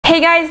Hey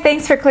guys,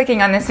 thanks for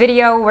clicking on this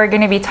video. We're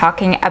going to be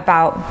talking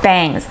about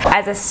bangs.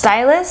 As a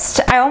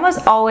stylist, I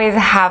almost always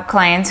have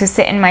clients who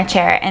sit in my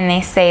chair and they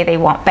say they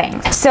want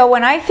bangs. So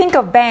when I think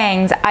of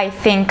bangs, I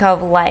think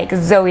of like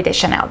Zooey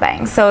Deschanel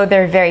bangs. So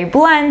they're very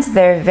blunt,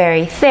 they're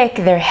very thick,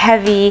 they're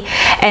heavy,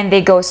 and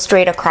they go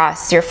straight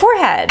across your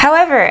forehead.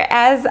 However,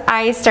 as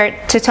I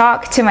start to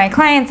talk to my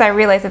clients, I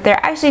realize that they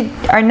actually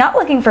are not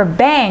looking for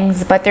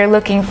bangs, but they're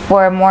looking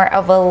for more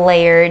of a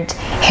layered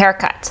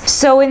haircut.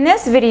 So in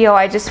this video,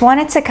 I just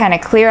wanted to kind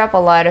of clear up a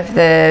lot of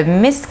the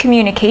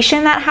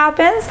miscommunication that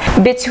happens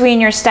between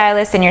your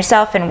stylist and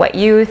yourself and what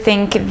you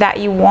think that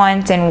you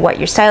want and what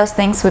your stylist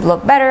thinks would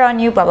look better on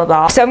you, blah, blah,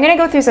 blah. So I'm gonna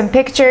go through some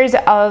pictures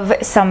of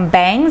some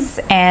bangs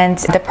and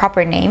the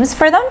proper names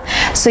for them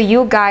so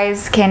you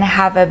guys can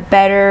have a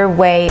better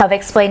way of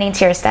explaining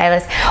to your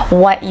stylist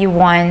what you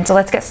want. So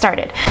let's get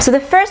started. So the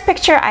first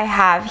picture I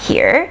have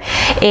here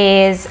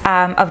is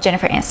of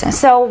Jennifer Aniston.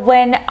 So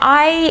when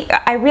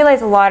I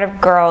realize a lot of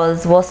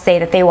girls will say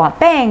that they want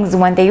bangs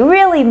when they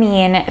really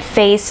mean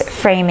face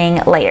framing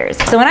layers.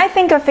 So when I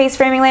think of face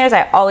framing layers,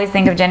 I always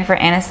think of Jennifer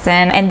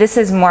Aniston, and this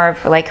is more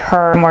of like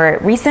her more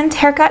recent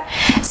haircut.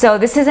 So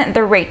this isn't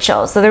the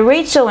Rachel. So the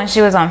Rachel, when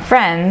she was on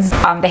Friends,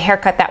 the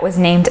haircut that was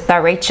named the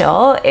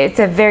Rachel, it's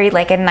a very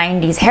like a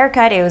 90s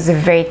haircut. It was a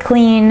very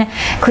clean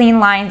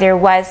line. There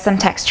was some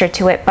texture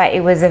to it, but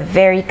it was a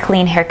very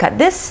clean haircut.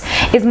 This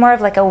is more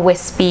of like a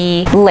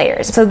wispy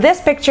layers. So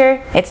this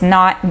picture, it's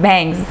not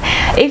bangs.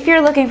 If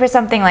you're looking for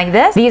something like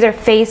this, these are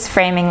face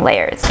framing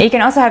layers. You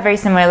can also have very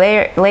similar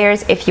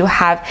layers if you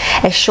have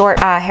a short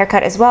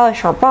haircut as well, a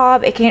short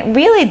bob. It can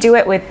really do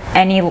it with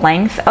any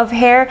length of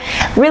hair.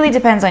 Really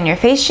depends on your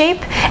face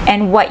shape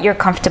and what you're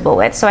comfortable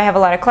with. So I have a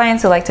lot of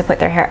clients who like to put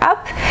their hair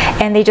up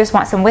and they just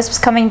want some wisps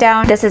coming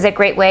down. This is a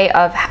great way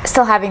of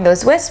still having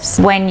those wisps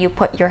when you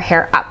put your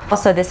hair up.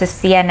 Also, this is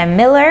Sienna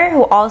Miller,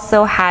 who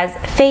also has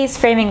face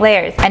framing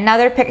layers.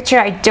 Another picture,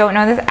 I don't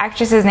know this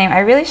actress's name. I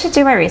really should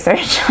do my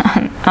research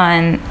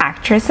on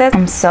actresses.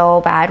 I'm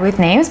so bad with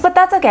names, but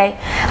that's okay.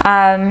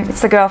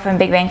 It's the girl from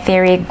Big Bang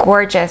Theory.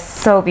 Gorgeous,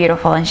 so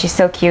beautiful, and she's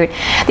so cute.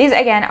 These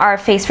again are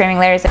face framing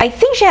layers. I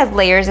think she has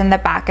layers in the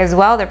back as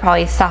well. They're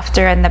probably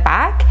softer in the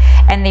back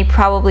and they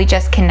probably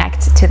just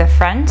connect to the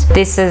front.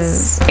 This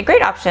is a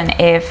great option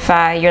if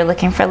you're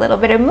looking for a little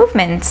bit of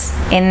movement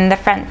in the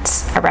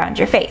front around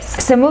your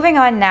face. So moving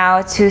on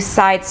now to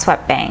side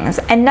swept bangs.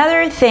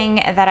 Another thing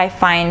that I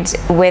find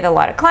with a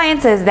lot of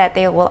clients is that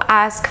they will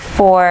ask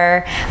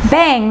for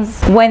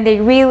bangs when they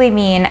really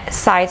mean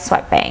side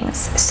swept bangs.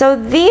 So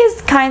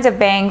these kinds of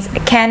bangs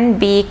can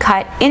be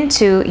cut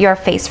into your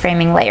face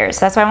framing layers.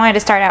 That's why I wanted to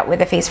start out with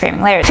the face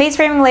framing layers. Face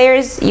framing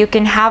layers, you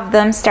can have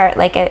them start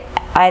like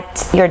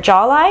at your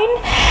jawline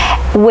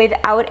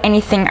without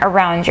anything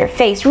around your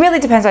face. Really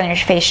depends on your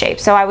face shape.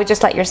 So I would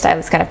just let your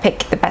stylist kind of pick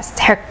the best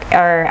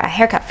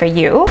haircut for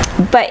you.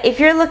 But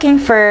if you're looking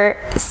for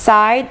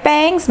side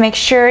bangs, make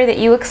sure that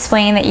you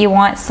explain that you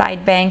want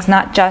side bangs,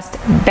 not just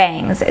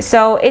bangs.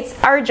 So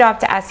it's our job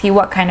to ask you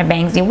what kind of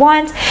bangs you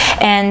want.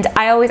 And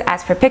I always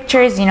ask for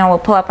pictures. You know, we'll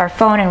pull up our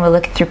phone and we'll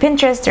look through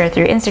Pinterest or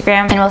through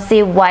Instagram and we'll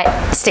see what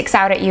sticks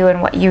out at you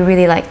and what you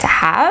really like to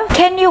have.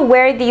 Can you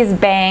wear these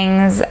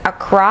bangs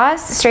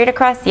straight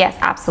across? Yes,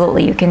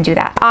 absolutely, you can do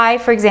that.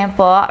 For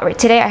example,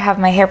 today I have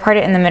my hair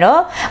parted in the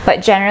middle,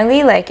 but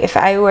generally, like if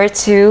I were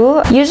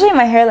to, usually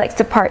my hair likes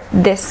to part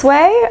this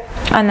way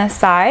on the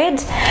side,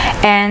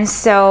 and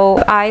so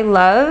I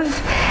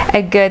love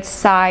a good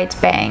side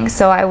bang.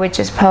 So I would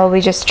just probably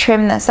just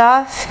trim this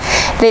off.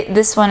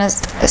 This one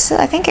is,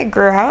 I think it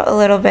grew out a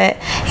little bit.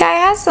 Yeah,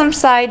 I have some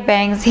side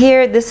bangs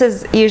here. This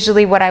is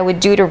usually what I would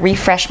do to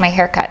refresh my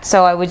haircut.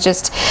 So I would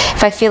just,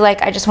 if I feel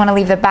like I just want to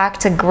leave the back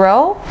to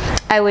grow,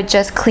 I would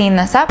just clean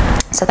this up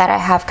so that I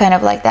have kind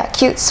of like that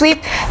cute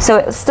sweep. So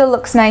it still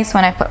looks nice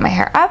when I put my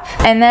hair up.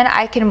 And then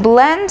I can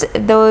blend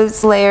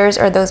those layers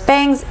or those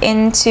bangs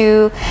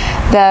into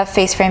the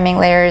face framing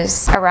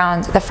layers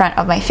around the front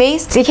of my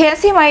face. So you can't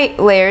see my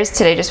layers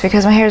today just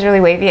because my hair is really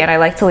wavy and I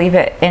like to leave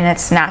it in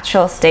its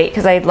natural state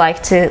because I'd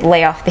like to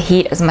lay off the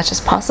heat as much as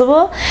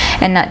possible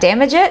and not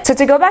damage it. So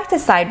to go back to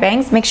side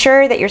bangs, make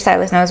sure that your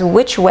stylist knows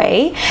which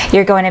way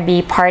you're going to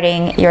be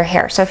parting your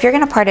hair. So if you're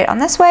going to part it on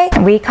this way,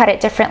 we cut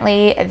it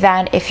differently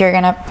than if you're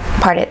going to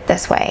part it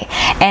this way.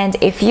 And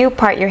if you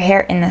part your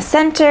hair in the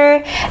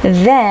center,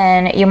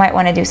 then you might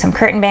want to do some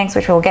curtain bangs,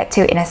 which we'll get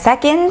to in a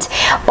second.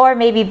 Or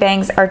maybe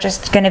bangs are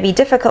just going to be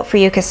difficult for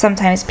you because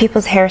sometimes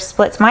people's hair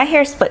splits. My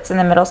hair splits in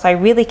the middle, so I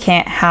really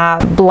can't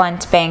have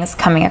blunt bangs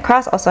coming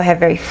across. Also, I have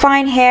very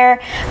fine hair,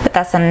 but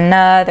that's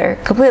another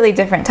completely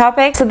different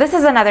topic. So this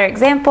is another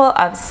example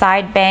of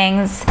side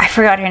bangs. I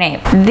forgot her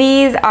name.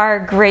 These are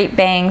great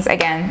bangs.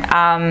 Again,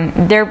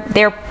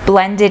 they're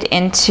blended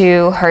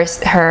into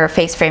her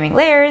face framing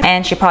layers,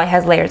 and she probably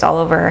has layers all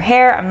over her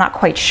hair. I'm not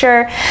quite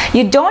sure.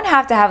 You don't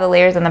have to have the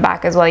layers in the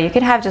back as well. You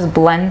can have just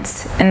blunts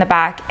in the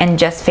back and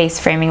just face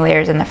framing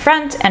layers in the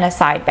front and a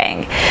side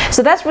bang.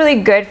 So that's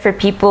really good for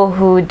people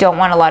who don't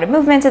want a lot of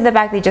movement in the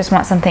back. They just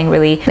want something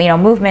really, you know,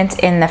 movement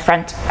in the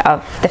front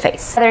of the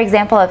face. Another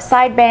example of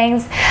side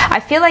bangs, I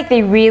feel like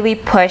they really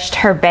pushed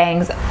her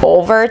bangs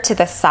over to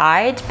the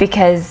side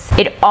because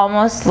it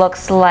almost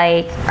looks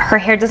like her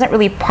hair doesn't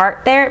really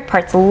part there. It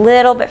parts a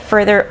little bit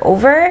further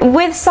over.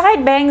 With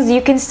side bangs,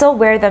 you can still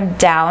wear them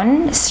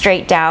down,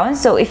 straight down.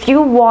 So if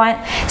you want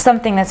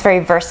something that's very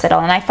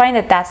versatile, and I find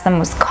that that's the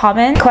most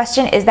common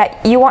question, is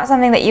that you want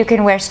something that you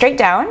can wear straight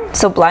down,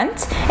 so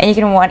blunt, and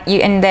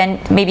and then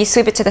maybe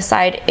sweep it to the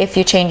side if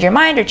you change your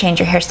mind or change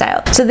your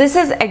hairstyle. So this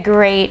is a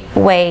great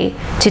way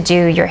to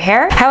do your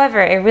hair. However,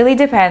 it really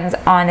depends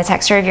on the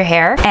texture of your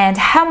hair and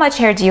how much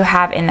hair do you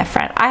have in the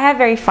front. I have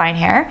very fine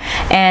hair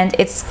and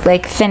it's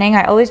like thinning.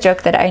 I always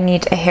joke that I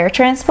need a hair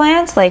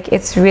transplant. Like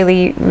it's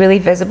really, really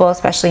visible,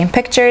 especially in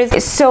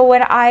pictures. So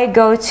when I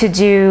go to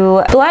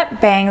do blunt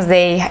bangs,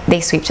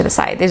 they sweep to the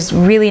side. There's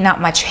really not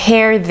much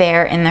hair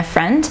there in the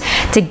front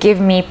to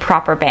give me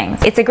proper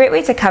bangs. It's a great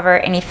way to cover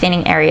any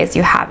thinning areas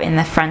you have in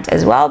the front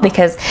as well,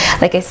 because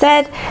like I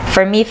said,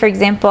 for me, for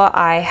example,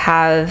 I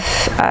have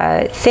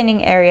a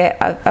thinning area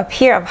up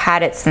here. I've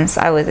had it since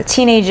I was a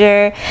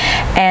teenager,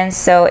 and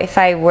so if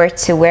I were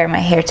to wear my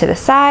hair to the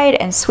side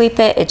and sweep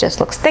it, it just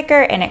looks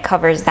thicker and it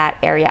covers that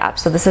area up.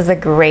 So this is a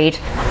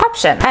great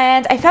option.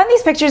 And I found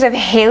these pictures of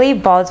Hailey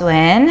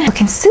Baldwin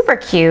looking super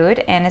cute,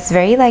 and it's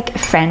very like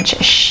French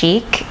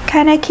chic,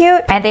 kind of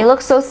cute, and they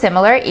look so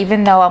similar,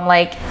 even though I'm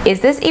like,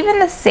 is this even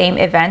the same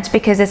event?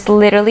 Because it's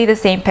literally the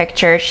same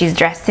picture. She's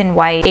dressed in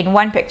white. In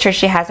one picture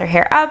she has her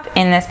hair up,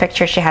 in this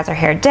picture she has her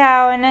hair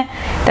down.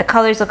 The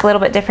colors look a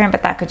little bit different,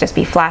 but that could just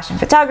be flash and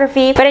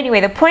photography. But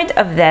anyway, the point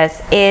of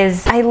this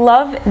is I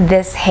love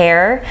this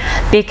hair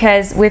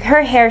because with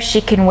her hair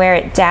she can wear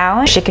it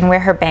down. She can wear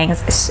her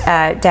bangs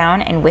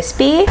down and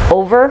wispy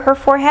over her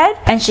forehead,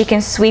 and she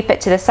can sweep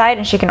it to the side,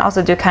 and she can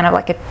also do kind of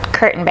like a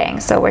curtain bang,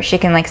 so where she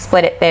can like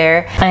split it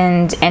there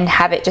and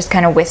have it just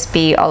kind of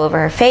wispy all over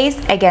her face.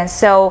 Again,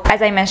 so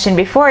as I mentioned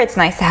before, it's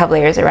nice to have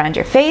layers around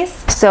your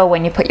face, so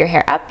when you put your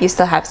hair up you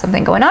still have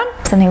something going on,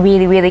 something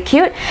really, really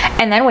cute.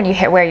 And then when you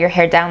wear your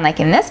hair down, like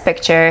in this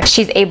picture,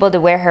 she's able to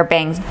wear her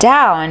bangs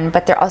down,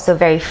 but they're also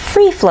very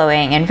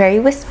free-flowing and very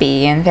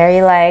wispy and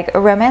very like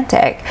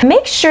romantic.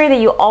 Make sure that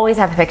you always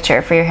have a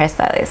picture for your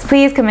hairstylist.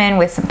 Please come in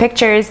with some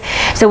pictures.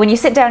 So when you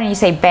sit down and you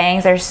say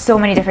bangs, there's so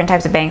many different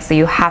types of bangs, so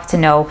you have to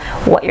know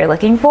what you're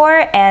looking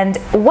for and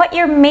what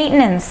your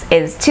maintenance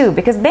is too,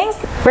 because bangs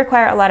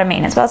require a lot of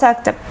maintenance, but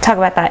I'll talk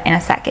about that in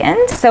a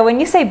second. So when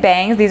you say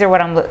bangs, these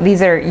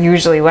are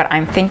usually what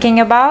I'm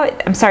thinking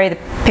about. I'm sorry the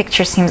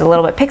picture seems a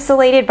little bit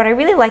pixelated, but I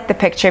really like the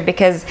picture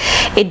because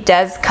it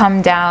does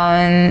come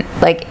down,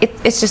 like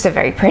it's just a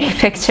very pretty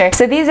picture.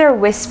 So these are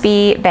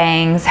wispy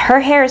bangs. Her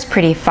hair is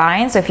pretty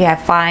fine, so if you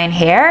have fine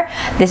hair,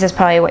 this is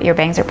probably what your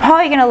bangs are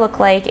probably gonna look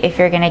like if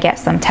you're gonna get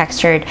some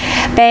textured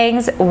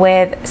bangs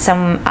with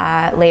some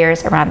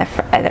layers around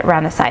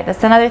the side.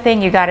 That's another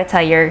thing you gotta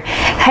tell your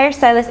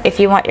hairstylist if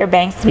you want your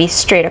bangs to be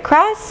straight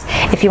across,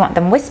 if you want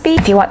them wispy,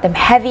 if you want them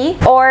heavy,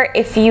 or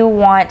if you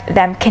want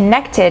them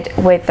connected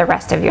with the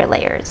rest of your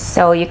layers.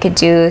 So you could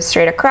do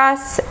straight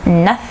across,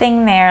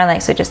 nothing there,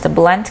 like so just a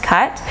blunt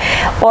cut,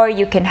 or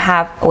you can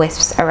have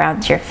wisps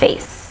around your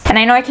face. And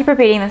I know I keep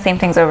repeating the same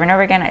things over and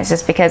over again. It's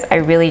just because I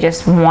really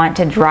just want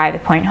to drive the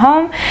point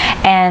home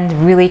and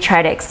really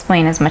try to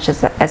explain as much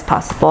as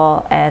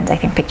possible. And I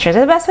think pictures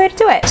are the best way to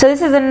do it. So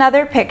this is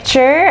another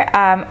picture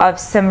of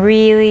some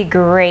really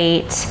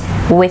great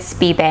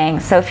wispy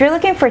bangs. So if you're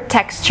looking for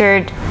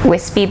textured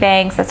wispy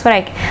bangs, that's what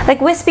I like.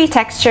 Wispy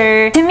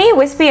texture. To me,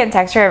 wispy and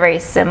texture are very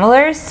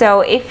similar. So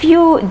if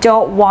you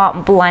don't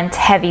want blunt,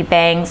 heavy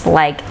bangs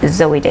like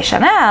Zoe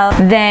Deschanel,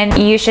 then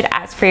you should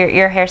ask for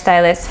your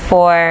hairstylist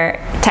for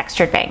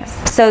textured bangs.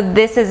 So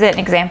this is an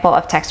example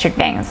of textured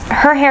bangs.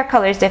 Her hair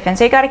color is different,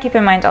 so you got to keep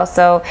in mind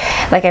also,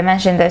 like I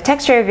mentioned, the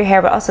texture of your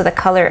hair, but also the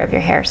color of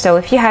your hair. So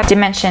if you have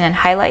dimension and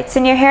highlights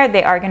in your hair,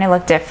 they are going to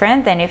look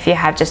different than if you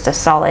have just a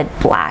solid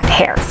black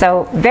hair.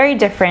 So very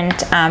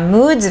different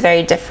moods,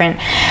 very different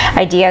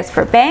ideas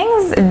for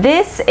bangs.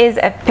 This is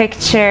a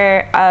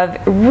picture of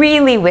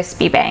really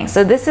wispy bangs.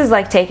 So this is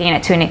like taking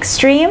it to an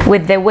extreme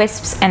with the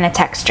wisps and the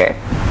texture.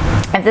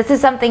 If this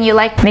is something you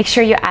like, make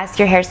sure you ask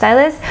your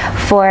hairstylist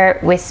for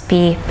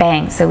wispy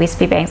bangs. So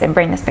wispy bangs, and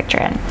bring this picture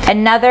in.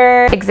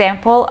 Another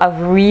example of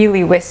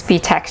really wispy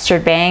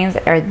textured bangs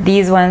are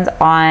these ones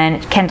on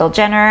Kendall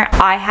Jenner.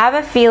 I have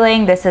a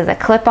feeling this is a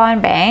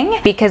clip-on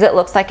bang because it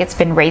looks like it's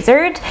been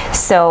razored.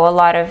 So a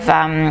lot of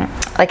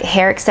like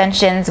hair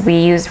extensions, we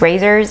use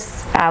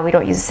razors. We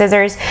don't use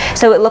scissors.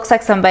 So it looks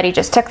like somebody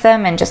just took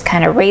them and just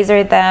kind of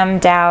razored them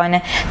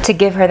down to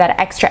give her that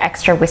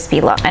extra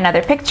wispy look.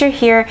 Another picture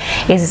here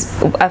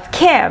is of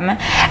Kim.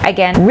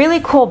 Again, really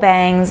cool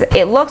bangs.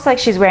 It looks like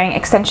she's wearing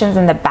extensions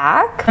in the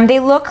back. They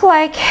look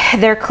like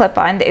they're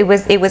clip-on. It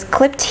was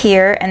clipped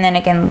here and then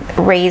again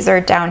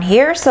razored down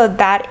here. So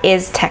that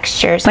is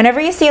textured. Whenever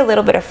you see a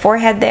little bit of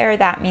forehead there,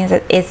 that means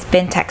that it's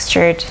been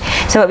textured.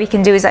 So what we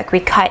can do is like we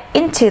cut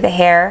into the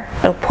hair,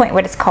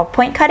 what is called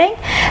point cutting,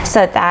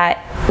 so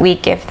that we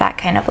give that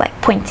kind of like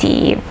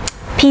pointy,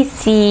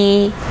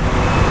 piecey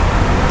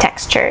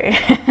texture.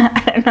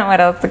 I don't know what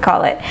else to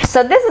call it.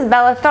 So this is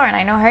Bella Thorne,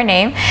 I know her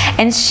name,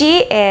 and she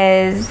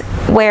is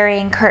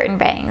wearing curtain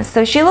bangs.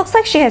 So she looks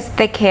like she has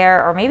thick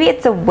hair, or maybe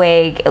it's a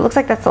wig. It looks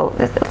like that's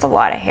a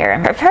lot of hair.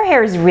 If her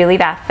hair is really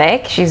that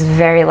thick, she's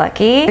very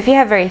lucky. If you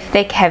have very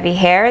thick, heavy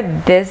hair,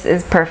 this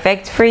is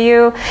perfect for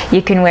you.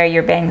 You can wear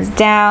your bangs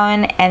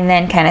down and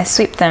then kind of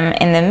sweep them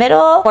in the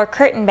middle, or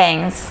curtain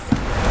bangs.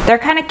 They're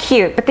kind of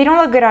cute, but they don't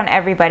look good on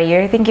everybody.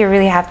 I think you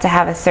really have to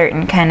have a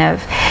certain kind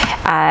of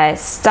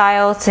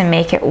style to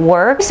make it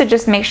work. So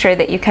just make sure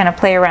that you kind of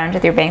play around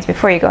with your bangs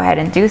before you go ahead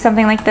and do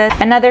something like this.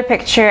 Another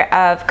picture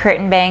of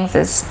curtain bangs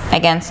is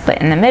again split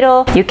in the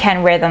middle. You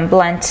can wear them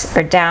blunt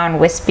or down,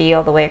 wispy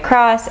all the way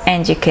across,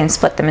 and you can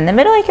split them in the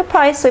middle. You could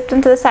probably sweep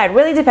them to the side.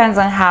 Really depends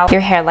on how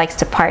your hair likes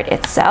to part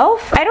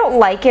itself. I don't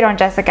like it on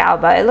Jessica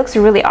Alba. It looks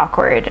really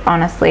awkward,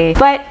 honestly.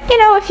 But you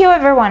know, if you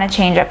ever want to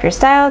change up your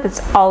style,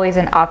 that's always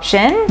an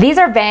option. These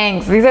are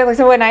bangs. These are,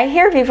 so when I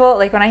hear people,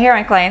 like when I hear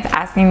my clients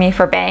asking me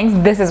for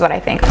bangs, this is what I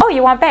think. Oh,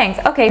 you want bangs?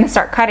 Okay, and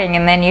start cutting,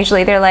 and then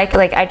usually they're like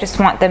I just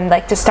want them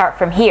like to start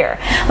from here.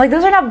 Like,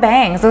 those are not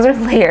bangs, those are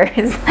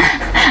layers.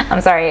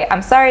 I'm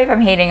sorry if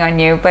I'm hating on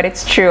you, but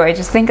it's true. I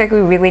just think like we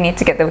really need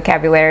to get the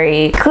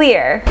vocabulary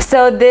clear.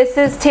 So this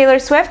is Taylor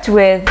Swift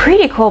with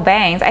pretty cool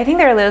bangs. I think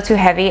they're a little too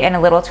heavy and a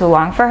little too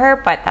long for her,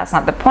 but that's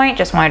not the point.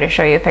 Just wanted to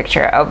show you a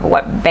picture of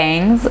what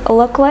bangs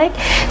look like.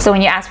 So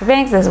when you ask for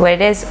bangs, this is what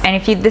it is. And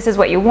if this is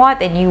what you want,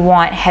 then you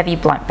want heavy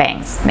blunt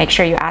bangs. Make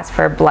sure you ask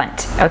for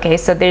blunt. Okay,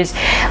 so there's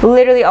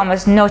literally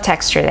almost no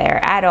texture there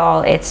at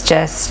all. It's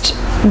just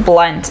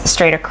blunt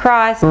straight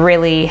across,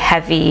 really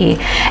heavy,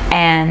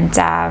 and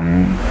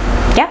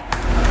yeah.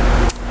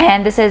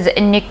 And this is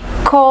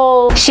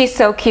Nicole. She's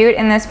so cute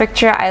in this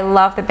picture. I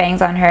love the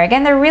bangs on her.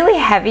 Again, they're really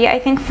heavy, I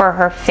think, for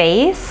her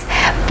face.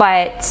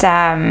 But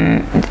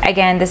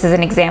again, this is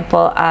an example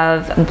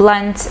of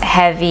blunt,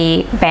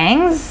 heavy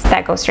bangs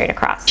that go straight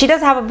across. She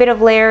does have a bit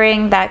of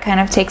layering that kind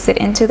of takes it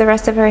into the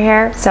rest of her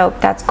hair. So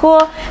that's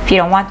cool. If you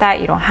don't want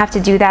that, you don't have to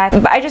do that.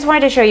 But I just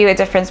wanted to show you a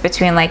difference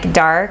between like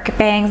dark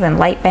bangs and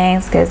light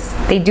bangs, because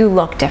they do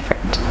look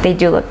different. They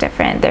do look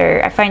different.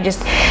 I find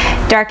just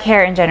dark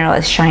hair in general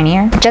is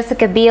shinier.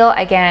 Jessica Biel,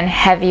 again,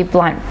 heavy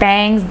blunt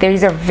bangs.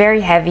 These are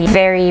very heavy,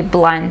 very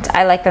blunt.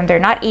 I like them. They're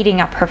not eating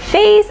up her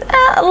face.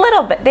 A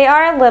little bit. They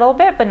are a little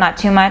bit, but not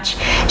too much.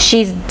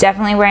 She's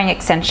definitely wearing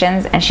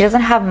extensions, and she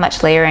doesn't have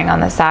much layering on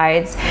the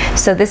sides.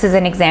 So this is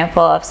an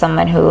example of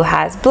someone who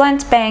has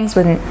blunt bangs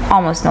with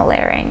almost no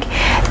layering.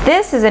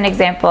 This is an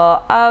example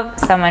of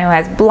someone who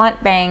has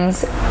blunt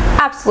bangs,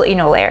 absolutely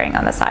no layering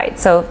on the side.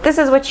 So if this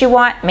is what you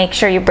want, make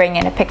sure you bring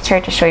in a picture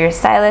to show your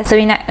stylist so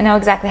you know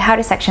exactly how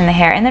to section the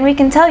hair, and then we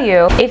can tell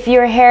you if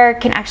your hair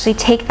can actually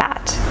take that.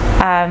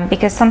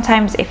 Because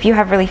sometimes if you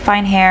have really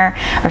fine hair,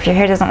 or if your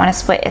hair doesn't want to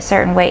split a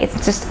certain way,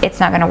 it's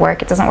not going to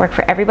work. It doesn't work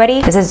for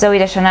everybody. This is Zooey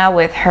Deschanel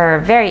with her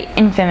very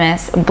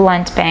infamous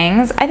blunt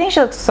bangs. I think she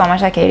looks so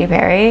much like Katy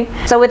Perry.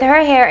 So with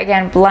her hair,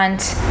 again,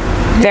 blunt,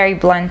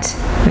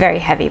 very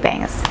heavy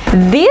bangs.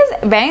 These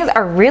bangs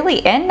are really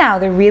in now.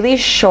 They're really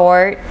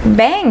short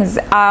bangs.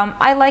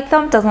 I like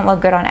them. Doesn't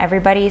look good on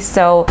everybody.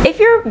 So if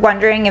you're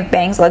wondering if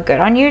bangs look good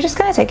on you, you're just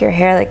gonna take your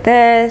hair like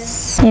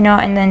this, you know,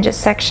 and then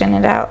just section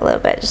it out a little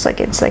bit, just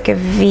like it's like a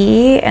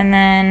V, and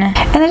then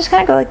just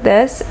kind of go like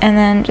this, and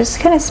then just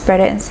kind of spread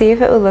it and see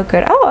if it would look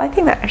good. Oh, I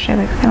think that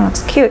actually kind of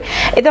looks cute.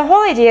 The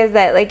whole idea is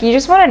that like you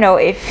just want to know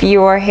if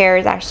your hair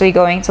is actually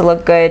going to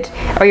look good,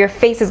 or your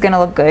face is going to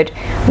look good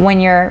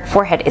when your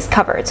forehead is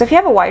covered. So if you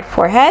have a wide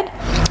forehead,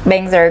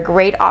 bangs are a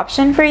great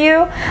option for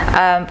you,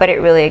 but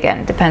it really,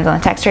 again, depends on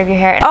the texture of your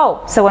hair.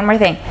 Oh, so one more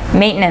thing,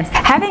 maintenance.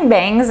 Having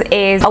bangs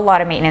is a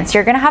lot of maintenance.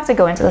 You're gonna have to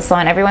go into the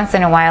salon every once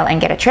in a while and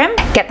get a trim,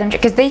 get them,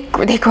 because they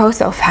grow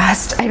so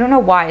fast. I don't know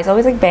why. It's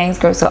always like bangs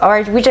grow so,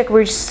 or we get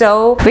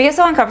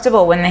so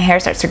uncomfortable when the hair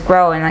starts to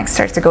grow and like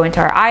starts to go into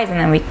our eyes, and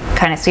then we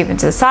kind of sweep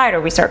into the side,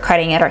 or we start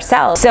cutting it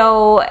ourselves.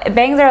 So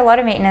bangs are a lot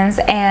of maintenance,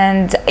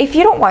 and if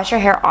you don't wash your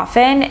hair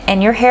often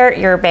and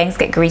your bangs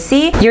get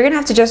greasy, you're gonna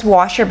have to just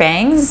wash your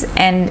bangs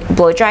and and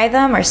blow dry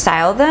them or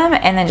style them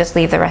and then just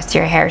leave the rest of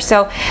your hair.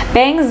 So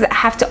bangs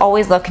have to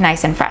always look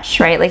nice and fresh,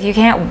 right? Like you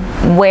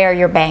can't wear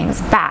your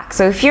bangs back.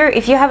 So if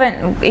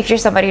you're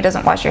somebody who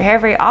doesn't wash your hair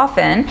very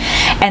often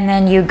and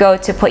then you go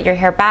to put your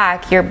hair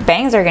back, your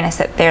bangs are gonna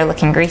sit there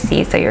looking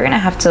greasy. So you're gonna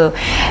have to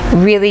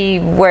really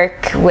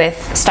work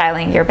with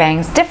styling your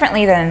bangs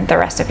differently than the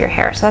rest of your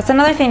hair. So that's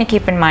another thing to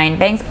keep in mind.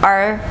 Bangs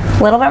are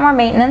a little bit more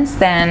maintenance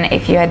than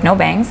if you had no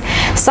bangs.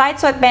 Side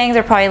swept bangs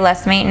are probably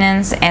less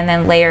maintenance, and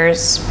then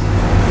layers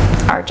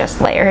are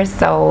just layers,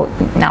 so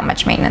not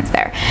much maintenance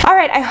there. All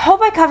right, I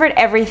hope I covered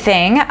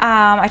everything.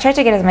 I tried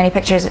to get as many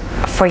pictures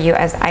for you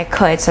as I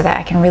could so that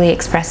I can really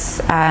express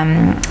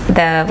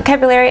the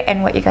vocabulary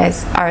and what you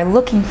guys are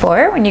looking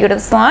for when you go to the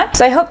salon.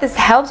 So I hope this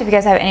helped. If you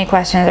guys have any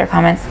questions or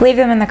comments, leave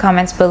them in the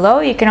comments below.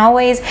 You can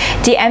always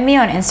DM me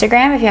on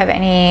Instagram if you have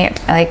any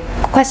like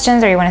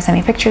questions or you want to send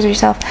me pictures of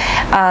yourself.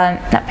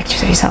 Not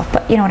pictures of yourself,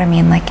 but you know what I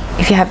mean, like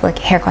if you have like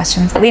hair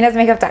questions.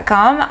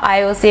 linasmakeup.com.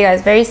 I will see you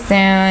guys very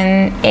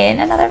soon in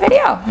another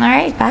video. All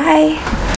right, bye.